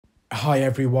Hi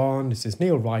everyone, this is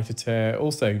Neel Raithatha,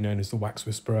 also known as the Wax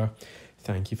Whisperer.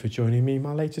 Thank you for joining me in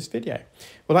my latest video.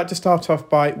 I'd like to start off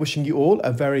by wishing you all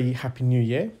a very happy new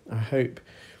year. I hope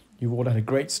you all had a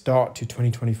great start to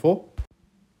 2024.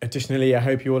 Additionally, I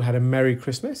hope you all had a Merry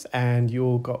Christmas and you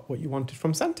all got what you wanted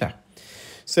from Santa.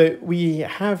 So we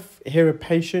have here a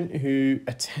patient who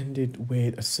attended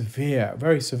with a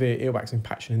very severe earwax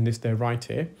impaction in their right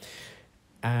ear.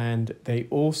 And they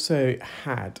also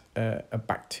had a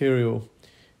bacterial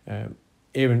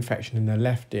ear infection in their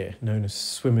left ear, known as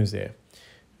swimmer's ear.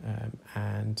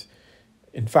 And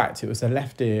in fact, it was the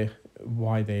left ear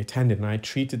why they attended, and I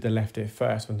treated the left ear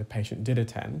first when the patient did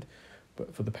attend.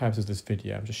 But for the purpose of this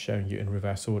video, I'm just showing you in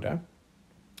reverse order.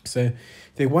 So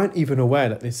they weren't even aware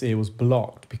that this ear was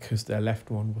blocked because their left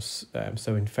one was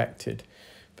so infected.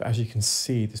 But as you can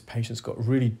see, this patient's got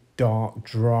really dark,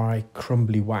 dry,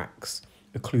 crumbly wax,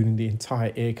 occluding the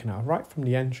entire ear canal, right from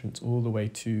the entrance all the way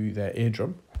to their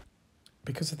eardrum.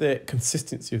 Because of the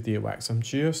consistency of the earwax, I'm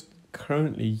just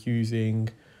currently using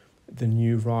the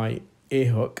new right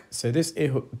ear hook. So this ear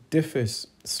hook differs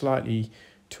slightly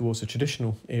towards a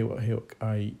traditional ear hook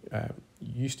I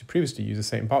used to previously use, the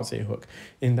St. Bart's ear hook,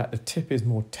 in that the tip is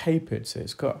more tapered. So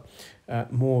it's got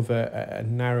more of a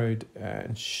narrowed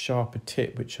and sharper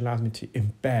tip, which allows me to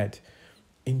embed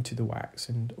into the wax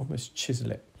and almost chisel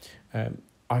it.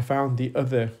 I found the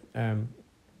other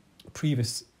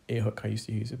previous ear hook I used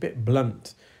to use a bit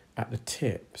blunt at the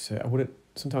tip, so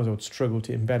sometimes I would struggle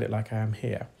to embed it like I am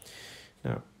here.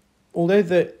 Now, although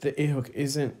the ear hook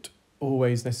isn't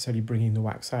always necessarily bringing the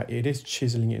wax out, it is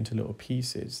chiseling it into little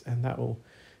pieces, and that will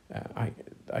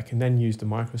I can then use the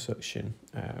microsuction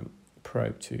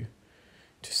probe to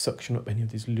suction up any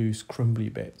of these loose crumbly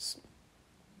bits.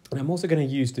 And I'm also going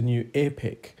to use the new ear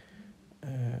pick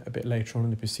a bit later on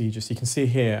in the procedure. So you can see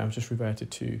here, I've just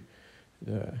reverted to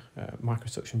the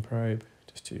microsuction probe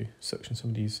just to suction some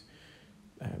of these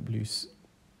loose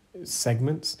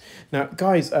segments. Now,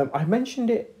 guys, I mentioned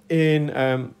it in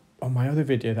on my other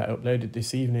video that I uploaded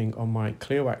this evening on my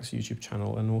Clearwax YouTube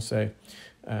channel, and also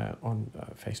on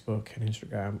Facebook and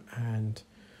Instagram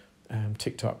and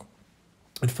TikTok.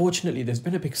 Unfortunately, there's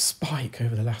been a big spike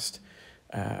over the last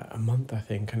a month, I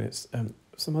think, and it's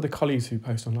some other colleagues who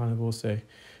post online have also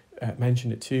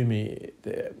mentioned it to me,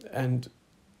 and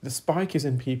the spike is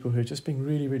in people who are just being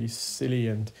really, really silly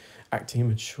and acting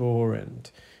immature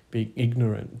and being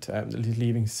ignorant,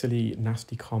 leaving silly,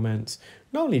 nasty comments,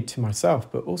 not only to myself,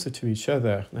 but also to each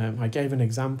other. I gave an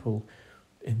example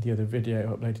in the other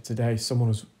video uploaded today. Someone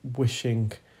was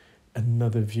wishing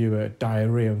another viewer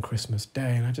diarrhea on Christmas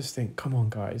Day, and I just think, come on,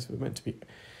 guys, we're meant to be...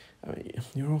 I mean,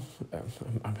 you're all,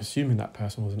 I'm assuming that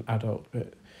person was an adult,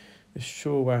 but they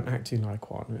sure weren't acting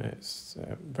like one. It's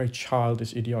very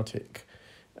childish, idiotic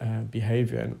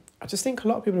behaviour. And I just think a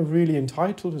lot of people are really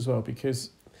entitled as well, because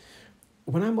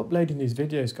when I'm uploading these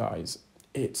videos, guys,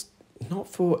 it's not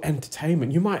for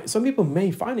entertainment. Some people may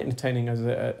find it entertaining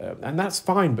and that's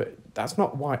fine, but that's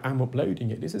not why I'm uploading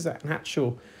it. This is an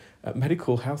actual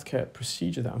medical healthcare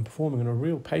procedure that I'm performing on a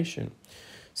real patient.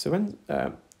 So when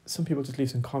some people just leave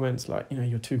some comments like, you know,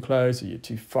 you're too close or you're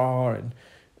too far, and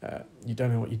you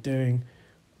don't know what you're doing.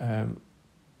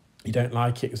 You don't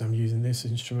like it because I'm using this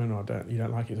instrument, or you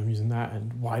don't like it because I'm using that,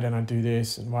 and why don't I do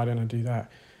this and why don't I do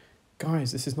that?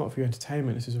 Guys, this is not for your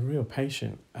entertainment. This is a real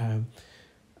patient.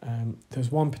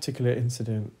 There's one particular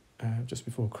incident just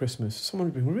before Christmas. Someone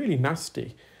had been really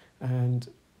nasty and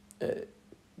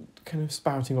kind of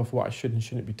spouting off what I should and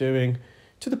shouldn't be doing,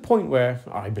 to the point where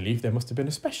I believe there must have been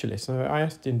a specialist. So I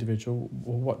asked the individual,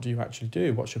 well, what do you actually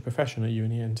do? What's your profession? Are you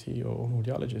an ENT or an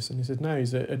audiologist? And he said, no,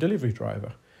 he's a delivery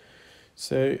driver.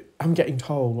 So I'm getting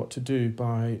told what to do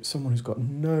by someone who's got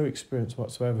no experience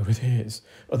whatsoever with ears,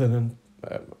 other than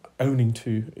owning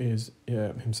two ears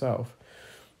himself.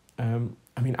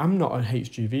 I mean, I'm not an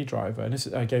HGV driver,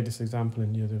 and I gave this example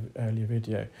in the other earlier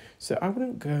video. So I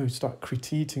wouldn't go start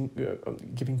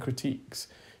giving critiques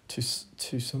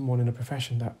to someone in a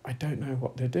profession that I don't know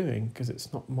what they're doing, because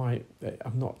it's not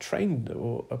I'm not trained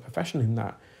or a professional in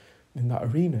that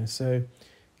arena. So,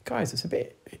 guys, it's a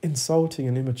bit insulting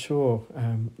and immature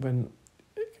when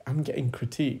I'm getting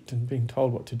critiqued and being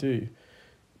told what to do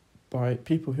by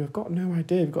people who have got no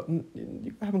idea.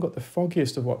 You haven't got the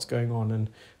foggiest of what's going on and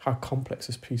how complex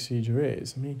this procedure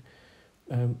is.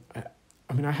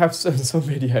 I have some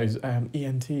videos,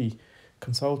 ENT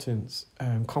consultants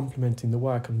complimenting the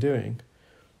work I'm doing,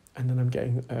 and then I'm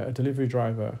getting a delivery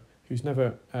driver who's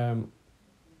never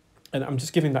and I'm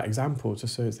just giving that example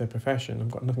just so it's their profession.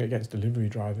 I've got nothing against delivery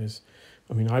drivers.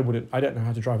 I mean, I don't know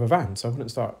how to drive a van, so I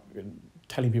wouldn't start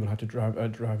telling people how to drive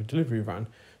a delivery van.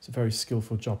 It's a very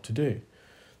skillful job to do.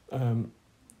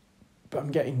 But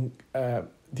I'm getting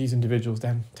these individuals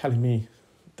then telling me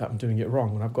that I'm doing it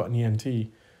wrong, when I've got an ENT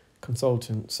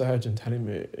consultant, surgeon telling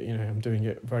me, I'm doing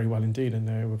it very well indeed, and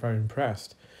they were very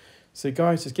impressed. So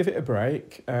guys, just give it a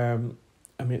break.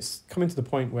 It's coming to the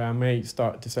point where I may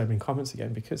start disabling comments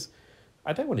again, because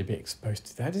I don't want to be exposed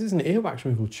to that. This is an earwax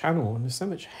removal channel, and there's so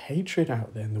much hatred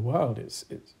out there in the world.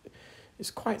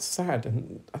 It's quite sad,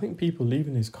 and I think people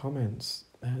leaving these comments,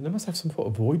 they must have some sort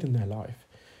of void in their life.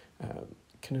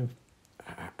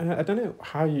 And I don't know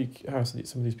how some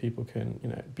of these people can,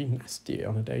 be nasty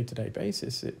on a day-to-day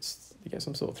basis. You get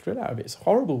some sort of thrill out of it. It's a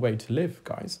horrible way to live,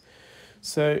 guys.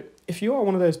 So if you are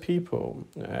one of those people,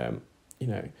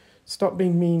 stop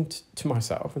being mean to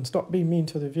myself and stop being mean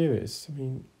to the viewers. I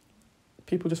mean,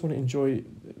 people just want to enjoy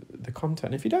the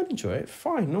content. If you don't enjoy it,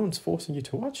 fine. No one's forcing you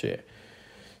to watch it.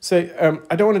 So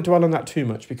I don't want to dwell on that too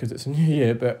much because it's a new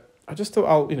year, but I just thought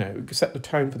I'll, set the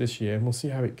tone for this year, and we'll see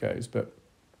how it goes. But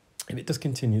if it does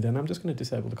continue, then I'm just going to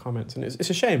disable the comments. And it's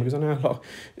a shame, because I know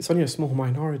it's only a small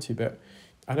minority, but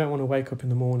I don't want to wake up in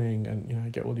the morning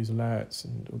and, get all these alerts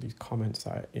and all these comments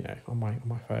on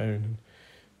my phone.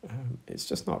 And it's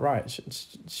just not right. It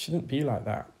shouldn't be like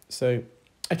that. So,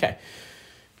 okay,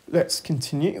 let's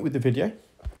continue with the video.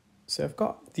 So I've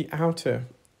got the outer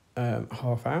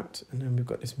half out, and then we've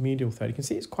got this medial third. You can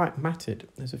see it's quite matted.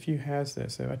 There's a few hairs there.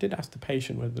 So I did ask the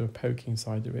patient whether they were poking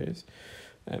inside their ears.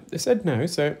 They said no.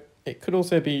 So it could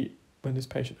also be when this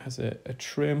patient has a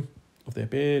trim of their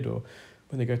beard, or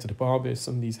when they go to the barber,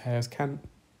 some of these hairs can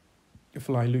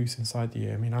fly loose inside the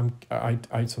ear. I mean,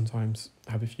 I sometimes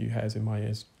have a few hairs in my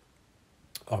ears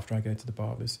after I go to the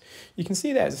barbers. You can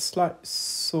see there's a slight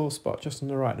sore spot just on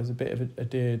the right. There's a bit of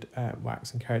adhered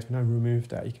wax and keratin. When I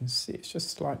removed that, you can see it's just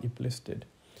slightly blistered.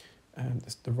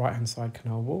 That's the right-hand side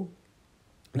canal wall.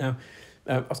 Now,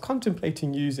 I was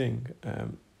contemplating using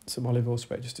some olive oil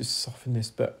spray just to soften this,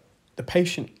 but the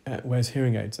patient wears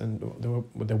hearing aids, and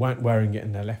they weren't wearing it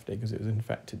in their left ear because it was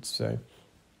infected. So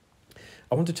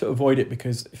I wanted to avoid it,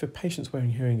 because if a patient's wearing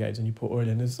hearing aids and you put oil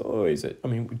in, there's always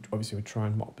obviously we try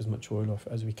and mop as much oil off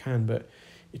as we can, but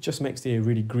it just makes the ear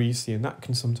really greasy, and that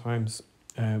can sometimes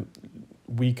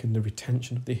weaken the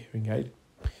retention of the hearing aid.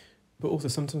 But also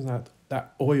sometimes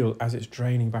that oil, as it's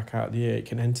draining back out the ear, it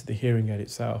can enter the hearing aid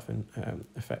itself and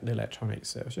affect the electronics.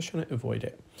 So I was just trying to avoid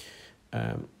it.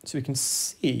 So we can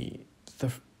see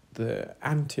the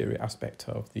anterior aspect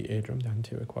of the eardrum, the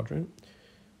anterior quadrant.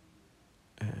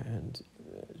 And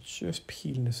just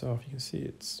peeling this off, you can see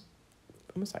it's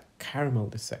almost like caramel,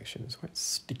 this section. It's quite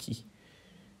sticky.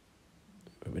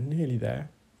 But we're nearly there.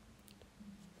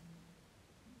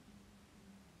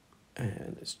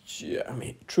 And it's just,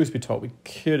 truth be told, we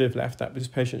could have left that, but this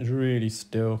patient is really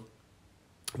still.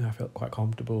 I felt quite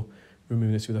comfortable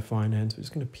removing this with a fine end, so we're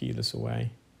just going to peel this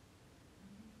away.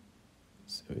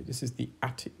 So this is the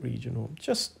attic region, or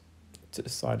just to the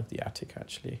side of the attic,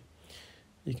 actually.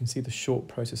 You can see the short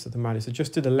process of the malleus. So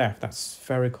just to the left, that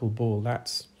spherical ball,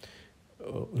 that's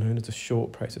known as the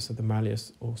short process of the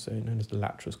malleus, also known as the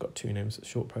lateral. It's got two names, the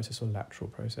short process or lateral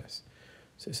process.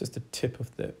 So it's just the tip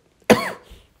of the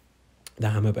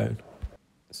hammer bone.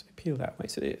 So we peel that way.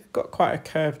 So it's got quite a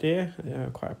curved ear,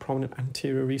 quite a prominent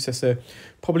anterior recess. So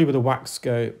probably with a wax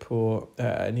scope or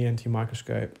an ENT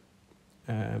microscope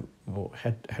or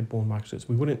head-borne microscopes,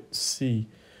 we wouldn't see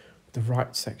the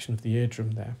right section of the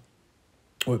eardrum there.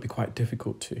 Or it'd be quite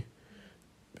difficult to,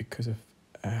 because of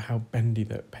how bendy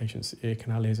the patient's ear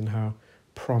canal is and how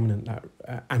prominent that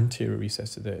anterior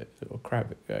recess to the or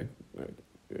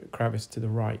crevice to the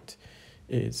right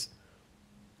is.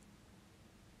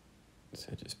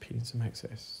 So just peeling some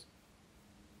excess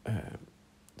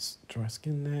dry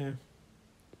skin there.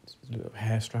 A little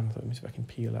hair strand. Let me see if I can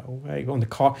peel that away. On the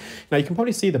now you can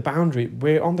probably see the boundary.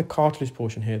 We're on the cartilage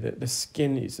portion here. The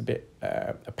skin is a bit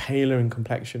paler in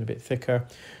complexion, a bit thicker,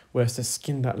 whereas the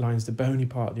skin that lines the bony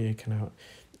part of the ear canal,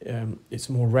 it's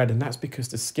more red, and that's because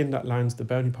the skin that lines the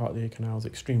bony part of the ear canal is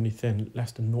extremely thin,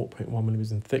 less than 0.1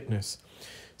 millimeters in thickness.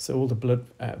 So all the blood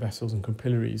vessels and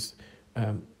capillaries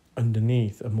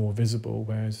underneath are more visible,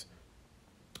 whereas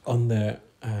on the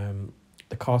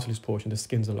cartilage portion, the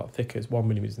skin's a lot thicker. It's 1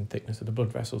 millimeter in thickness, so the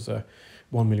blood vessels are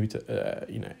 1 millimeter,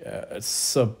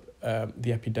 sub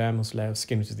the epidermal layer of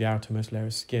skin, which is the outermost layer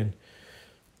of skin.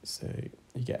 So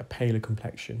you get a paler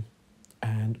complexion.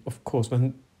 And of course,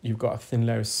 when you've got a thin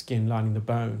layer of skin lining the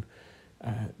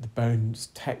bone's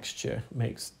texture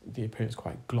makes the appearance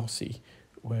quite glossy,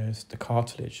 whereas the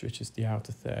cartilage, which is the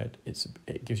outer third,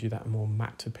 it gives you that more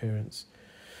matte appearance.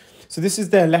 So this is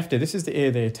their left ear. This is the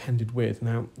ear they attended with.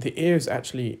 Now, the ear is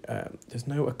actually, there's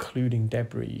no occluding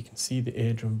debris. You can see the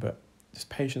eardrum, but this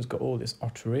patient's got all this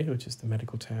ottery, which is the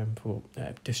medical term for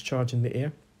discharge in the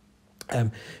ear.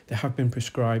 They have been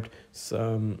prescribed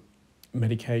some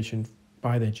medication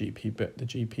by their GP, but the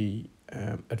GP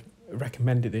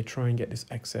recommended they try and get this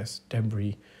excess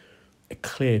debris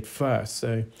cleared first.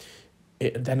 So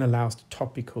it then allows the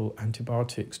topical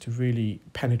antibiotics to really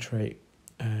penetrate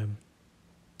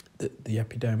the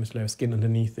epidermis, lower skin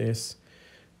underneath this.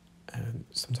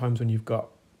 Sometimes when you've got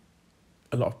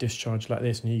a lot of discharge like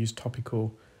this and you use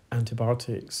topical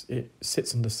antibiotics, it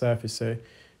sits on the surface, so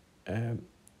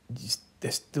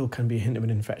there still can be a hint of an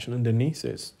infection underneath. So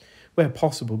it's, where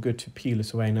possible, good to peel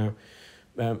this away. Now,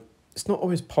 it's not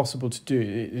always possible to do.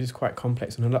 It is quite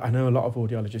complex, and I know a lot of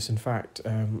audiologists. In fact,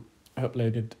 I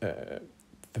uploaded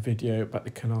the video about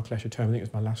the canal closure term, I think it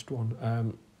was my last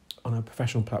one, on a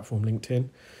professional platform, LinkedIn,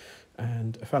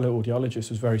 and a fellow audiologist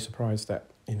was very surprised that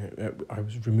I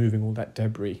was removing all that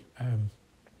debris,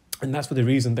 and that's for the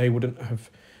reason they wouldn't have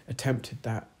attempted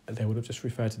that. They would have just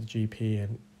referred to the GP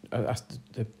and asked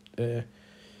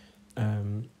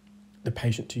the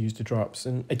patient to use the drops.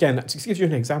 And again, that just gives you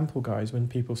an example, guys, when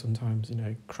people sometimes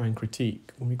try and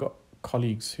critique, when we've got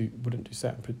colleagues who wouldn't do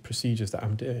certain procedures that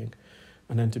I'm doing,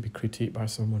 and then to be critiqued by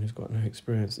someone who's got no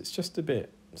experience, it's just a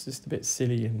bit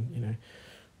silly, and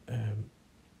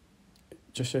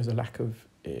just shows a lack of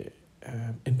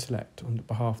intellect on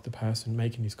behalf of the person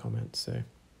making these comments. So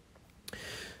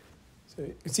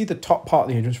you can see the top part of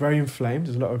the eardrum is very inflamed.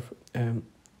 There's a lot of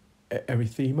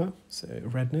erythema, so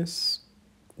redness.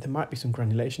 There might be some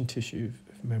granulation tissue,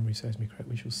 if memory serves me correct,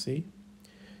 we shall see.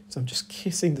 So I'm just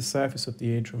kissing the surface of the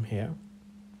eardrum here.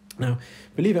 Now,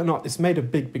 believe it or not, this made a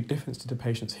big difference to the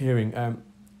patient's hearing.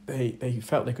 They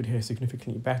felt they could hear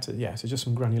significantly better. Yeah, so just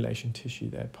some granulation tissue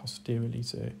there posteriorly,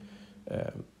 so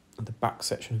on the back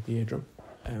section of the eardrum.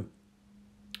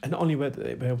 And not only were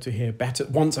they able to hear better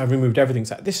once I removed everything,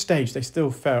 so at this stage they still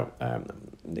felt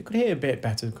they could hear a bit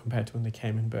better compared to when they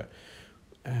came in, but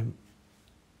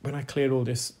when I cleared all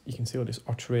this, you can see all this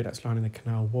ottery that's lining the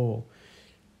canal wall,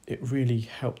 it really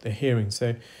helped their hearing.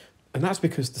 So, and that's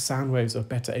because the sound waves are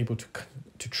better able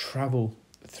to travel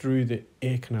through the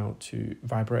ear canal to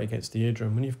vibrate against the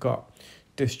eardrum. When you've got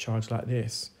discharge like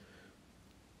this,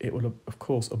 it will of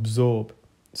course absorb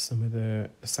some of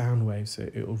the sound waves, so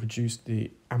it will reduce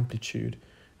the amplitude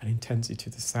and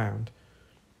intensity of the sound.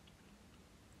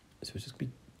 So just be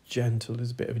gentle.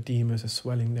 There's a bit of edema, there's a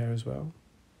swelling there as well.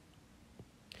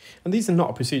 And these are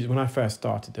not procedures. When I first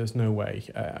started, there was no way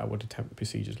I would attempt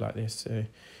procedures like this. So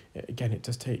again, it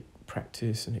does take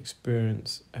practice and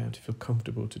experience to feel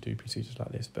comfortable to do procedures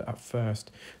like this. But at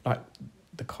first, like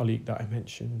the colleague that I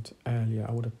mentioned earlier,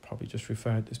 I would have probably just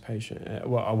referred this patient.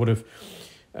 I would have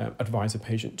advised the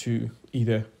patient to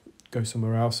either go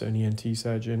somewhere else, an ENT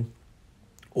surgeon,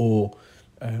 or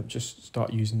just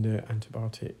start using the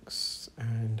antibiotics,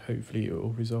 and hopefully it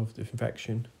will resolve the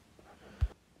infection.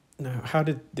 Now, how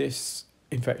did this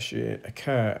infection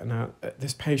occur? Now,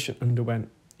 this patient underwent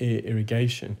ear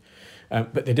irrigation,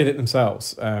 but they did it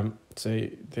themselves. So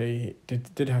they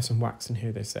did have some wax in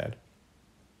here, they said,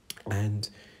 and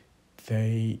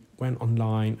they went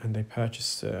online and they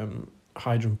purchased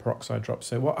hydrogen peroxide drops.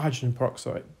 So what hydrogen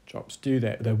peroxide drops do,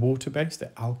 they're water-based,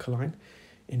 they're alkaline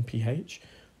in pH,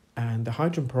 and the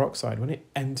hydrogen peroxide, when it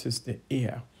enters the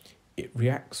ear, it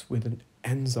reacts with an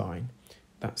enzyme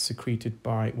that's secreted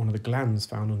by one of the glands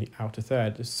found on the outer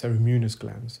third, the ceruminous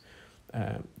glands.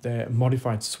 They're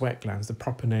modified sweat glands. The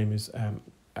proper name is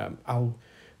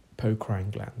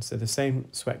alpocrine glands. They're the same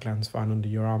sweat glands found under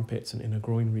your armpits and inner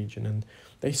groin region, and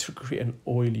they secrete an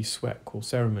oily sweat called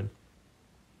cerumen.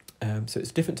 So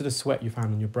it's different to the sweat you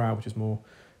found on your brow, which is more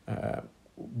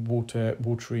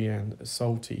watery and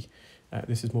salty.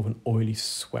 This is more of an oily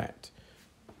sweat.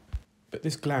 But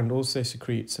this gland also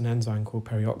secretes an enzyme called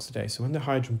perioxidase. So when the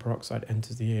hydrogen peroxide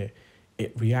enters the ear,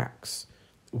 it reacts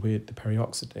with the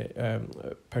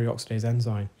perioxidase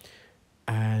enzyme,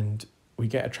 and we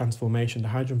get a transformation. The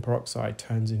hydrogen peroxide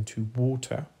turns into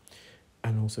water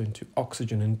and also into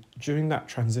oxygen. And during that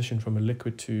transition from a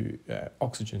liquid to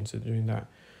oxygen, so during that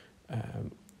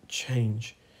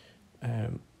change,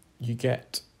 you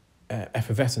get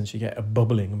effervescence, you get a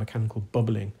bubbling, a mechanical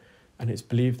bubbling. And it's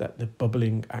believed that the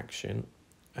bubbling action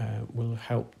will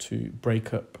help to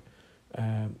break up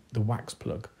the wax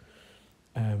plug.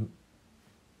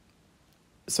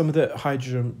 Some of the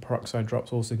hydrogen peroxide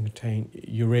drops also contain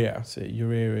urea. So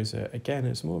urea is, again,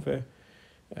 it's more of a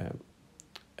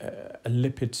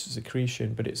lipid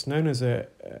secretion, but it's known as a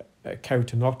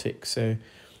keratinolytic. So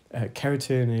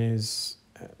keratin is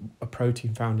a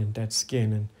protein found in dead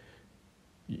skin, and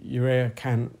urea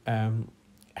can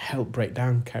help break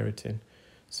down keratin.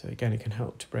 So again, it can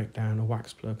help to break down a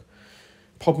wax plug.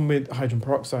 Problem with hydrogen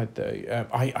peroxide though,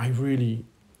 I really,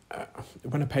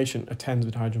 when a patient attends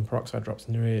with hydrogen peroxide drops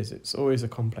in their ears, it's always a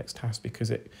complex task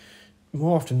because it,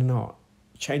 more often than not,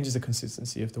 changes the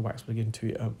consistency of the wax plug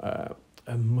into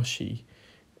a mushy,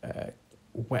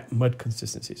 wet mud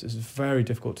consistency. So it's very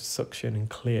difficult to suction and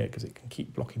clear because it can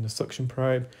keep blocking the suction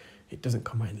probe. It doesn't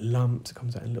come out in lumps, it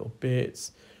comes out in little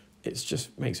bits. It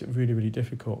just makes it really, really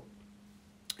difficult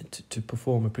to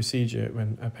perform a procedure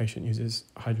when a patient uses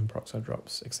hydrogen peroxide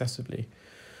drops excessively.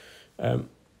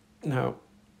 Now,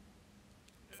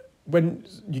 when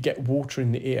you get water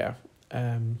in the ear,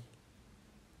 and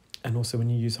also when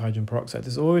you use hydrogen peroxide,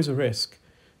 there's always a risk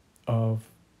of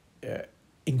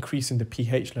increasing the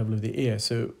pH level of the ear.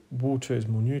 So water is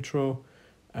more neutral,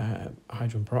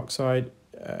 hydrogen peroxide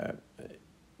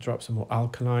drops are more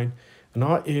alkaline, and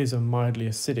our ears are mildly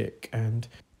acidic. And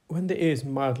when the ear is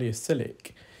mildly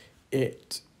acidic,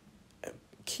 it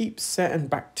keeps certain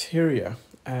bacteria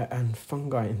and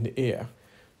fungi in the ear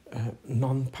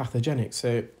non-pathogenic.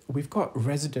 So we've got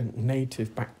resident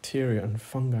native bacteria and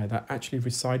fungi that actually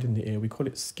reside in the ear. We call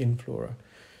it skin flora.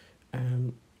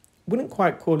 Wouldn't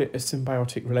quite call it a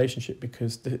symbiotic relationship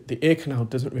because the ear canal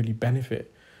doesn't really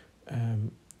benefit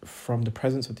from the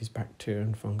presence of these bacteria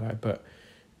and fungi, but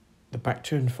the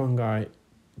bacteria and fungi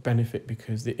benefit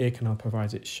because the ear canal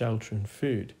provides it shelter and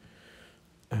food.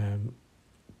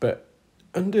 But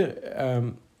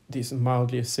under these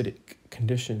mildly acidic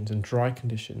conditions and dry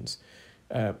conditions,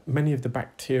 many of the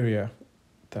bacteria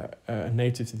that are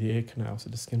native to the ear canal, so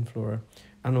the skin flora,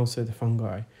 and also the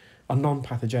fungi, are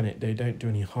non-pathogenic. They don't do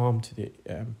any harm to the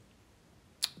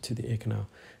ear canal.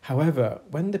 However,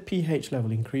 when the pH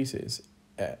level increases,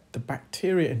 the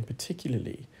bacteria in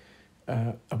particularly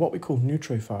are what we call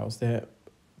neutrophiles.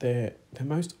 They're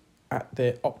most at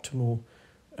their optimal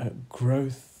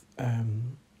growth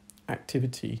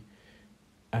activity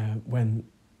when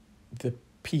the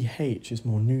pH is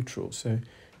more neutral. So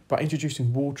by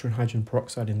introducing water and hydrogen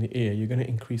peroxide in the ear, you're going to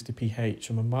increase the pH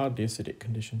from a mildly acidic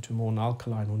condition to more an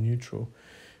alkaline or neutral,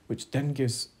 which then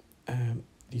gives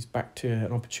these bacteria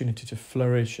an opportunity to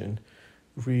flourish and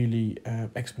really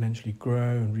exponentially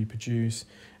grow and reproduce.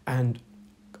 And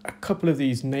a couple of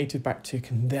these native bacteria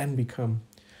can then become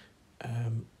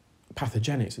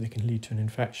pathogenic, so they can lead to an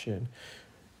infection.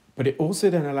 But it also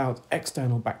then allows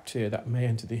external bacteria that may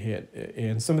enter the ear,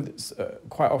 and some of this,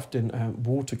 quite often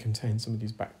water contains some of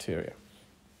these bacteria,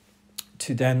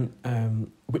 to then,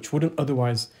 which wouldn't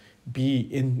otherwise be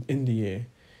in the ear.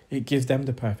 It gives them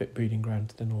the perfect breeding ground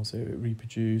to then also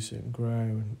reproduce and grow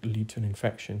and lead to an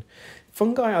infection.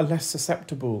 Fungi are less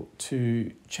susceptible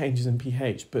to changes in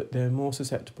pH, but they're more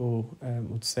susceptible, I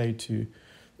would say, to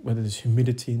whether there's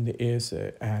humidity in the ears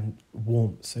and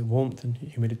warmth. So warmth and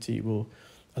humidity will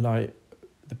allow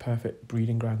the perfect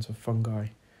breeding grounds of fungi.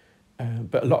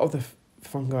 But a lot of the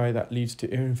fungi that leads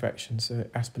to ear infections, so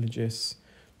Aspergillus,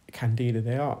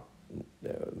 Candida,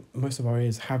 most of our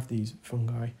ears have these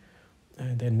fungi.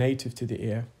 They're native to the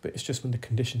ear, but it's just when the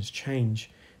conditions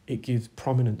change, it gives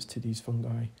prominence to these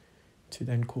fungi to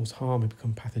then cause harm and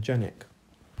become pathogenic.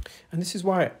 And this is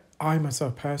why I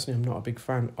myself personally am not a big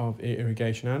fan of ear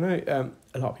irrigation. I know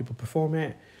a lot of people perform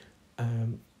it,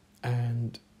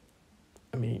 and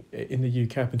I mean, in the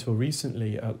UK up until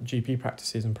recently, GP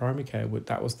practices and primary care,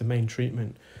 that was the main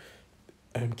treatment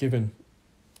given.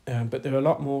 But there are a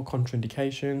lot more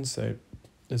contraindications, so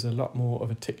there's a lot more of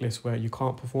a tick list where you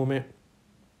can't perform it.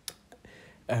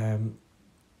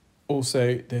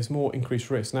 Also, there's more increased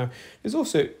risk. Now, there's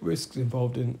also risks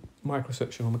involved in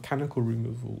microsuction or mechanical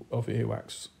removal of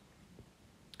earwax,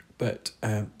 but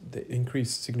the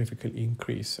significantly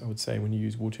increase, I would say, when you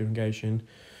use water irrigation.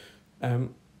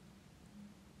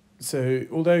 So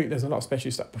although there's a lot of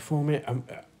specialists that perform it,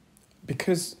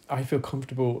 because I feel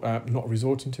comfortable not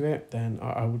resorting to it, then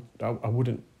I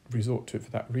wouldn't resort to it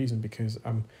for that reason, because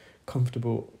I'm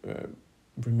comfortable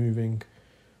removing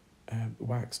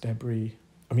wax debris.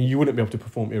 I mean, you wouldn't be able to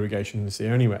perform irrigation in this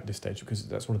ear anyway at this stage, because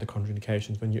that's one of the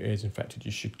contraindications. When your ear is infected,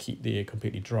 you should keep the ear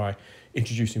completely dry.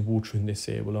 Introducing water in this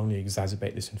ear will only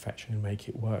exacerbate this infection and make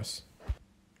it worse.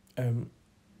 In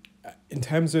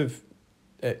terms of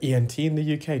ENT in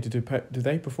the UK, do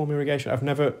they perform irrigation? I've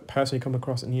never personally come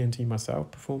across an ENT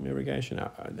myself perform irrigation.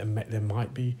 There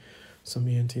might be some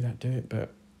ENT that do it,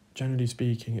 but generally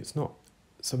speaking, it's not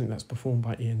something that's performed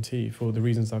by ENT for the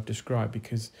reasons I've described,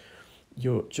 because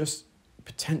you're just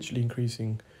potentially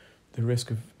increasing the risk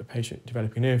of a patient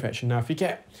developing an ear infection. Now, if you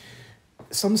get,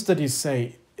 some studies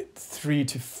say 3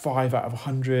 to 5 out of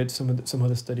 100, some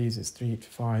other studies it's 3 to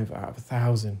 5 out of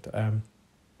 1,000.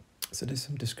 So there's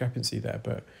some discrepancy there,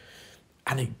 but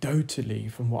anecdotally,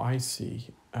 from what I see,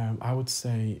 I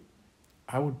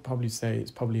would probably say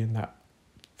it's probably in that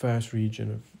first region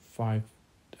of 5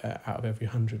 out of every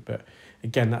 100. But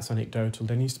again, that's anecdotal.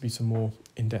 There needs to be some more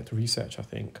in-depth research, I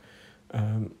think,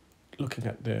 looking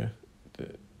at the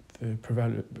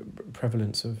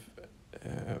prevalence of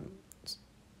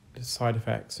the side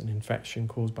effects and infection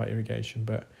caused by irrigation.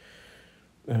 But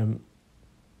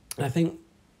I think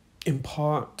in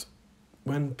part,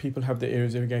 when people have their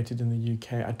ears irrigated in the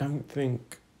UK, I don't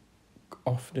think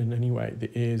often anyway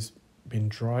the ears been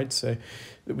dried. So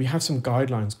we have some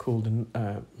guidelines called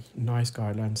NICE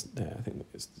guidelines there. I think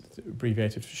it's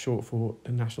abbreviated for short for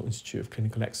the National Institute of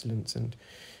Clinical Excellence, and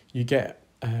you get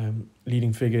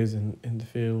leading figures in the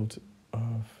field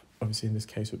of, obviously in this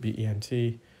case it would be ENT,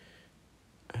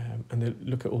 and they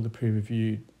look at all the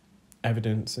peer-reviewed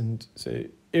evidence. And so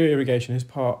ear irrigation is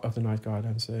part of the NICE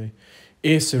guidelines. So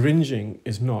ear syringing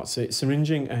is not. So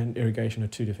syringing and irrigation are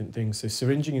two different things. So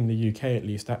syringing in the UK, at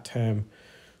least, that term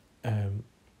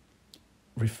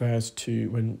refers to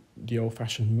when the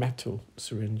old-fashioned metal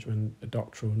syringe, when a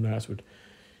doctor or nurse would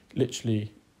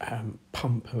literally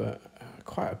pump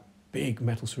quite a big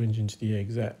metal syringe into the ear,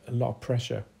 exert a lot of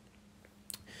pressure.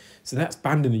 So that's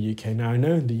banned in the UK. Now, I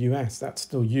know in the US that's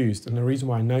still used, and the reason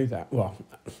why I know that, well,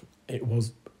 it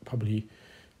was probably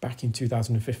back in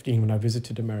 2015 when I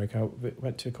visited America. I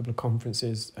went to a couple of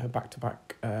conferences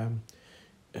back-to-back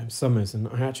summers, and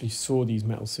I actually saw these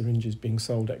metal syringes being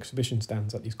sold at exhibition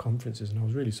stands at these conferences, and I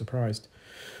was really surprised.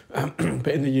 But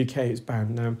in the UK it's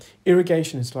banned. Now,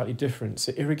 irrigation is slightly different.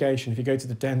 So irrigation, if you go to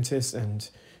the dentist and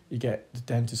you get the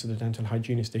dentist or the dental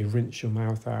hygienist, they rinse your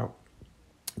mouth out.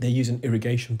 They use an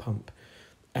irrigation pump.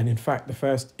 And in fact, the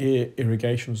first ear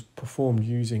irrigation was performed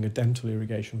using a dental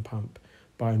irrigation pump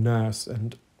by a nurse,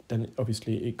 and then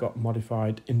obviously it got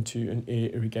modified into an ear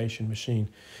irrigation machine.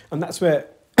 And that's where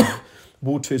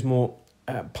water is more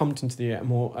pumped into the ear,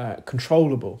 more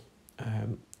controllable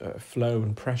flow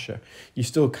and pressure. You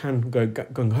still can go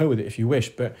gung-ho with it if you wish,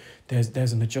 but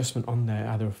there's an adjustment on there,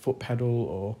 either a foot pedal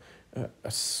or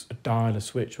a dial, a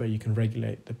switch where you can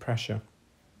regulate the pressure.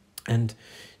 And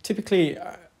typically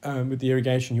with the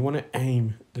irrigation, you want to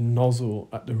aim the nozzle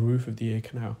at the roof of the ear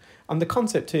canal. And the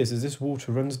concept is this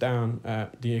water runs down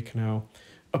the ear canal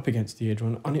up against the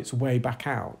eardrum on its way back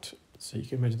out. So you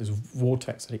can imagine this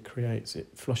vortex that it creates. It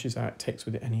flushes out, takes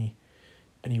with it any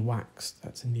wax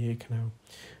that's in the ear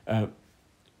canal.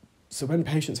 So when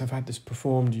patients have had this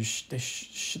performed,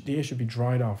 the ear should be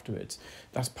dried afterwards.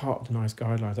 That's part of the NICE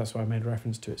guidelines. That's why I made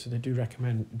reference to it. So they do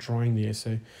recommend drying the ear.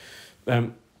 So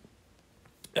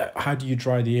how do you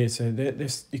dry the ear? So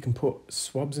you can put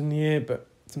swabs in the ear, but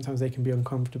sometimes they can be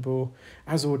uncomfortable.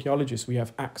 As audiologists, we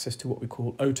have access to what we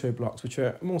call oto blocks, which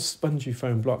are more spongy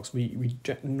foam blocks. We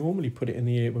normally put it in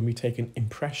the ear when we take an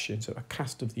impression, so a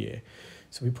cast of the ear.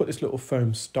 So we put this little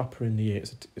foam stopper in the ear.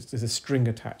 There's a string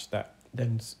attached that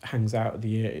then hangs out of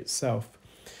the ear itself.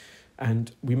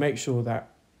 And we make sure that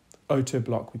oto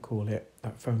block, we call it,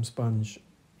 that foam sponge,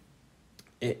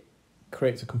 it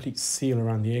creates a complete seal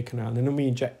around the ear canal. And then we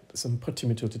inject some putty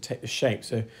material to take the shape,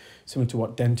 so similar to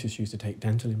what dentists use to take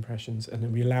dental impressions. And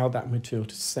then we allow that material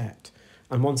to set.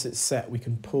 And once it's set, we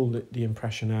can pull the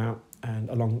impression out, and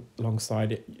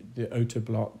alongside it, the oto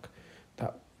block,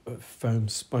 that foam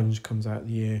sponge comes out of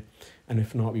the ear. And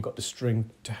if not, we've got the string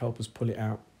to help us pull it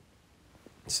out.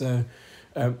 So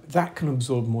that can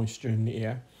absorb moisture in the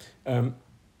ear.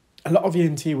 A lot of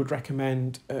ENT would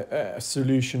recommend a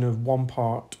solution of 1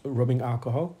 part rubbing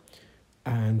alcohol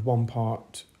and 1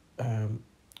 part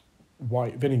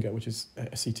white vinegar, which is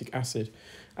acetic acid.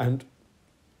 And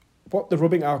what the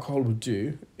rubbing alcohol will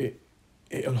do,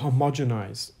 it'll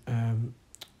homogenize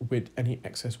with any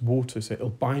excess water. So it'll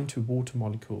bind to water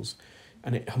molecules,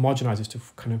 and it homogenizes to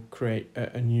kind of create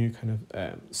a new kind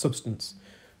of substance.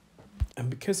 And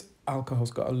because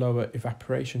alcohol's got a lower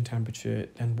evaporation temperature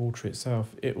than water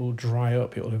itself, it will dry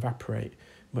up, it will evaporate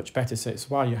much better. So it's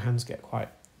why your hands get quite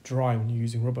dry when you're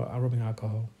using rubbing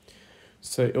alcohol.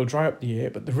 So it'll dry up the ear,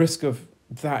 but the risk of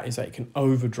that is that it can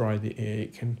over dry the ear.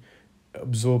 It can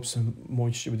absorb some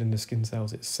moisture within the skin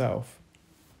cells itself,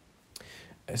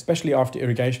 especially after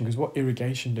irrigation, because what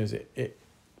irrigation does,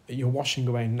 you're washing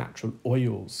away natural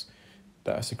oils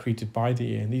that are secreted by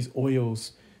the ear, and these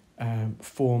oils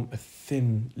form a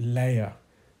thin layer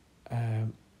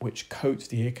which coats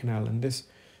the ear canal, and this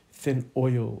thin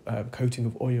oil, coating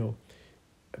of oil,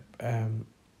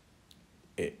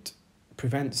 it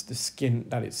prevents the skin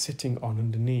that it's sitting on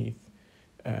underneath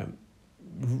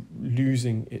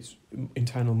losing its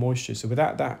internal moisture. So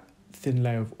without that thin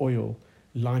layer of oil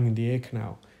lining the ear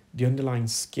canal, the underlying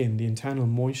skin, the internal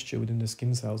moisture within the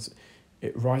skin cells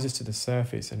it rises to the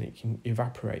surface and it can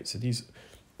evaporate. So these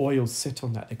oils sit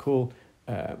on that. They're called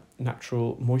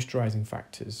natural moisturizing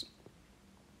factors.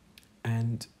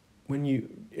 And when you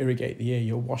irrigate the ear,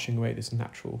 you're washing away this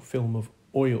natural film of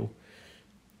oil.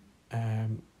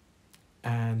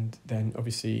 And then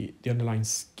obviously the underlying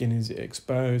skin is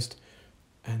exposed.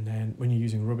 And then when you're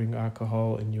using rubbing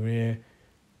alcohol in your ear,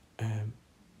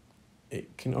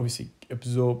 it can obviously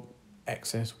absorb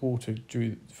excess water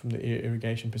from the ear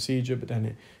irrigation procedure, but then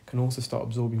it can also start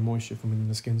absorbing moisture from within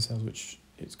the skin cells, which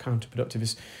is counterproductive.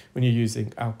 Is when you're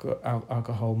using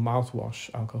alcohol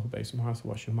mouthwash, alcohol-based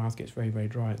mouthwash, your mouth gets very, very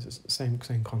dry. It's the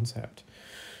same concept.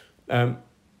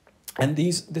 And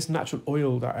this natural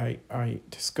oil that I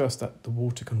discussed that the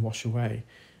water can wash away,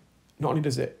 not only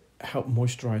does it help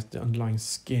moisturize the underlying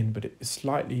skin, but it's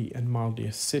slightly and mildly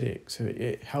acidic, so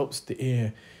it helps the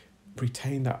ear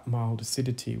retain that mild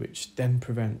acidity, which then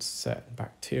prevents certain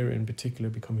bacteria in particular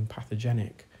becoming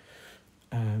pathogenic.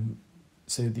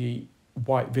 So the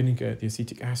white vinegar, the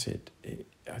acetic acid,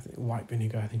 I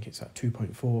think it's at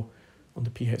 2.4 on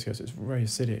the pH scale, so it's very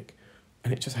acidic,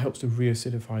 and it just helps to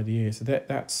re-acidify the ear. So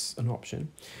that's an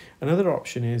option. Another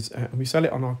option is, and we sell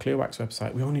it on our Clearwax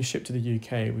website, we only ship to the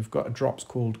UK, we've got drops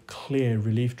called Clear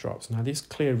Relief Drops. Now this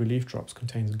Clear Relief Drops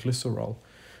contains glycerol,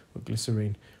 or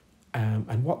glycerine,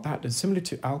 and what that does, similar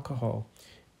to alcohol,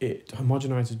 it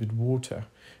homogenizes with water,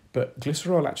 but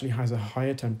glycerol actually has a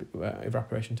higher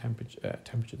evaporation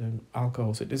temperature than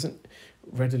alcohol, so it doesn't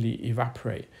readily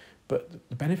evaporate. But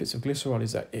the benefits of glycerol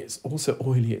is that it's also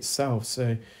oily itself,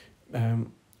 so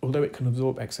although it can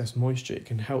absorb excess moisture, it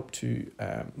can help to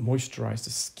moisturize the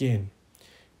skin,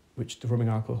 which the rubbing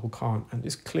alcohol can't. And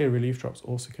this Clear Relief Drops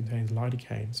also contains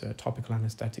lidocaine, so a topical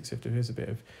anesthetic, so if there is a bit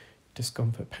of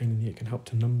discomfort, pain in the ear, it can help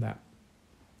to numb that.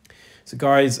 So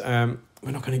guys, we're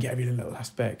not going to get every little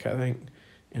aspect. I think,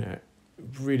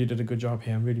 really did a good job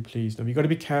here. I'm really pleased. Now, you've got to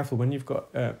be careful when you've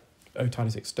got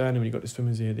otalis externa, when you've got the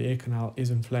swimmer's ear, the ear canal is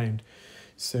inflamed,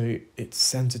 so it's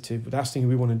sensitive. The last thing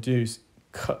we want to do is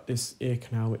cut this ear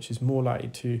canal, which is more likely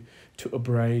to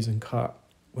abrase and cut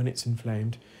when it's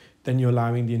inflamed. Then you're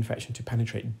allowing the infection to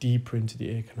penetrate deeper into the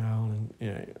ear canal, and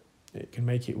it can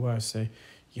make it worse. So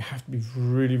you have to be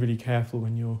really, really careful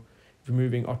when you're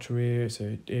removing outer ear,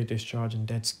 so ear discharge and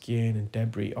dead skin and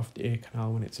debris off the ear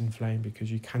canal when it's inflamed, because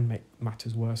you can make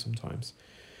matters worse sometimes.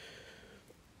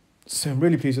 So I'm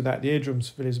really pleased with that. The eardrum's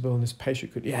visible, and this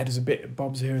patient there's a bit of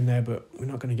bobs here and there, but we're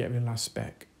not going to get rid of the last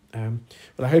speck. Well,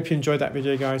 I hope you enjoyed that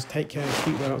video, guys. Take care,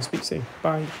 keep well, and speak soon.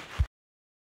 Bye.